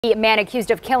The man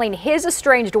accused of killing his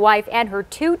estranged wife and her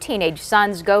 2 teenage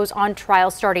sons goes on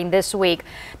trial starting this week.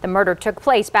 The murder took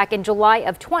place back in July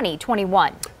of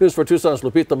 2021. News for Tucson's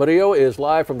Lupita Murillo is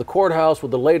live from the courthouse with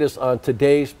the latest on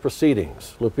today's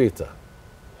proceedings. Lupita.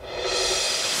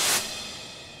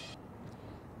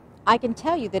 I can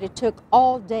tell you that it took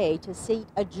all day to seat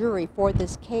a jury for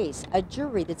this case, a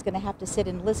jury that's going to have to sit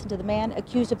and listen to the man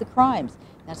accused of the crimes.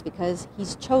 That's because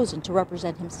he's chosen to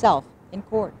represent himself in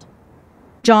court.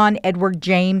 John Edward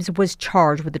James was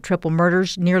charged with the triple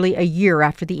murders nearly a year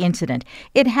after the incident.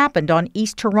 It happened on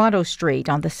East Toronto Street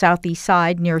on the southeast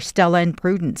side near Stella and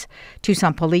Prudence.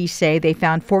 Tucson police say they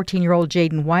found 14-year-old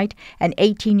Jaden White and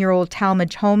 18-year-old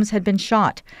Talmadge Holmes had been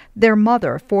shot. Their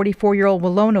mother, 44-year-old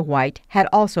Willona White, had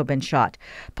also been shot.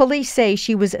 Police say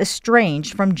she was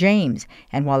estranged from James,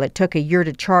 and while it took a year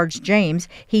to charge James,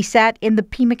 he sat in the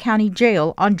Pima County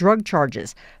Jail on drug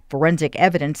charges. Forensic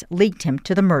evidence linked him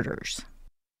to the murders.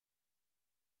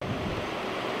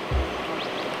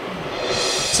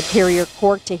 Superior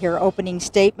Court to hear opening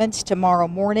statements tomorrow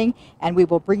morning, and we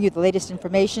will bring you the latest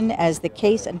information as the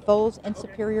case unfolds in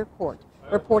Superior Court.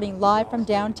 Reporting live from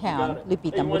downtown,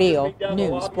 Lupita Murillo,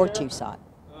 News for Tucson.